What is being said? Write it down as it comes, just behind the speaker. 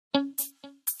Hi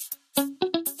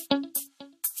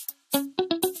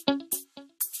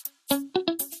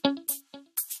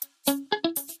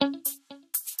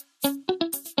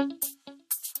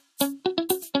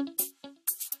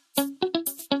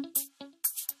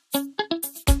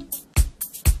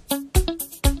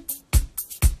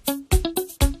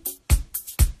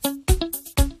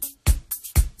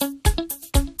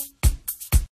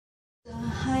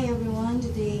everyone,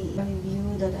 today a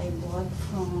review that I bought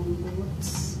from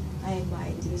Boots. I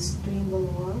buy this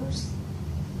VELOURS,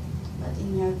 but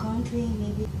in your country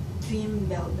maybe Dream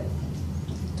Velvet.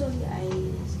 Actually, I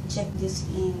checked this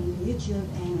in YouTube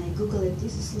and I googled it.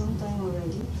 This is a long time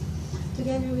already.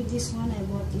 Together with this one, I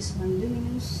bought this one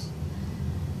Luminous.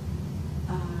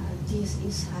 This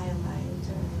is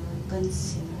highlighter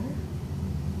concealer.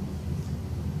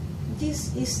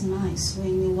 This is nice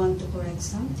when you want to correct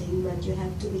something, but you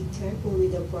have to be careful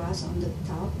with the brush on the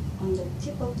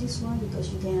tip of this one,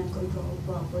 because you cannot control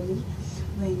properly.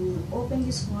 When you open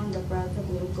this one, the product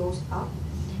will go up,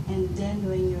 and then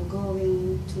when you're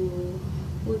going to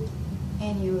put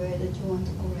anywhere that you want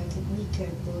to correct it, be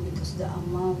careful, because the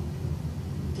amount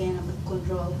you cannot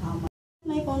control how much.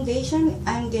 My foundation,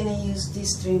 I'm gonna use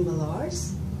this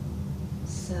VELOURS.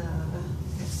 So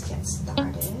let's get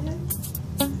started.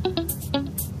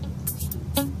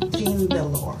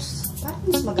 VELOURS. Parang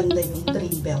mas maganda yung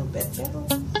Dream Velvet, pero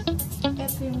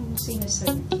ito yung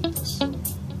sinasabi dito. So, I'm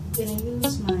gonna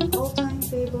use my all-time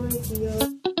favorite here.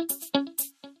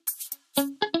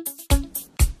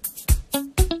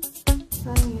 So,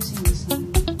 I'm using this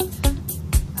one.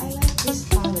 I like this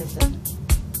palette.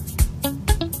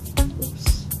 Oops.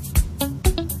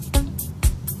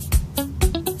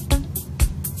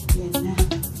 Yan na.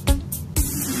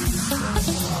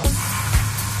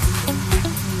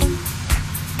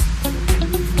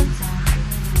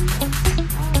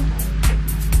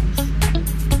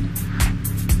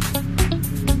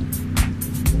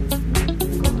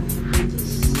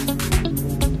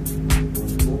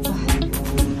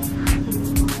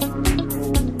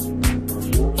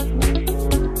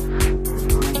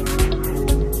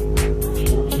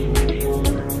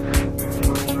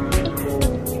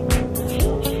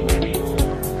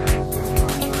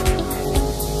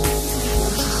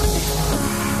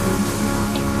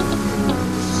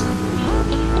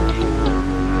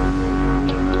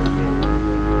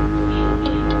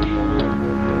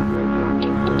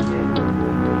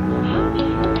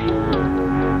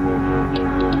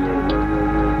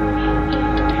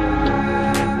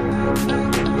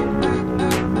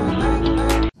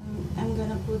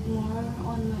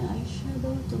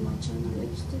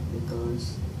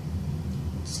 Because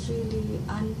it's really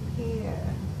unfair.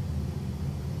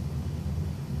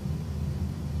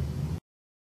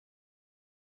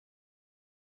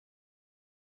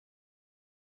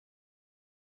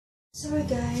 Sorry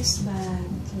guys, but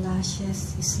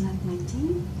lashes is not my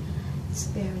thing. It's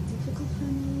very difficult for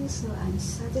me, so I'm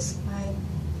satisfied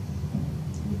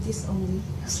with this only,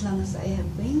 as long as I have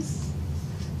wings.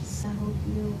 I hope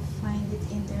you find it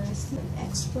interesting. I'm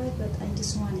expert, but I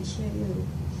just want to share you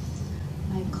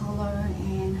my color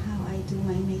and how I do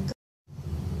my makeup.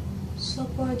 So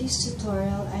for this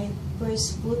tutorial, I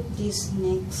first put this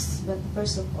mix, but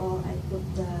first of all, I put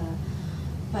the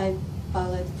 5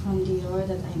 palette from Dior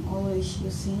that I'm always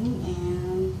using,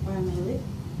 and for my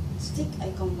lipstick,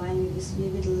 I combine with this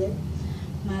Vivid Lip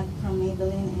Matte from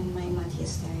Maybelline and my Matte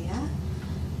Hysteria.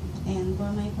 And for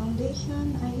my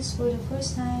foundation, I use for the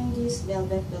first time this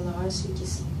VELOURS, which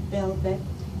is Velvet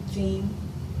Dream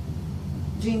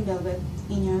Velvet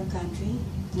in your country,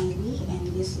 maybe. And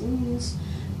this Luminous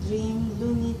Dream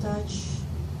Lumi Touch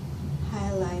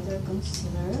highlighter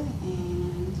concealer,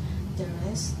 and the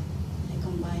rest I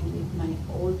combined with my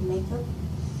old makeup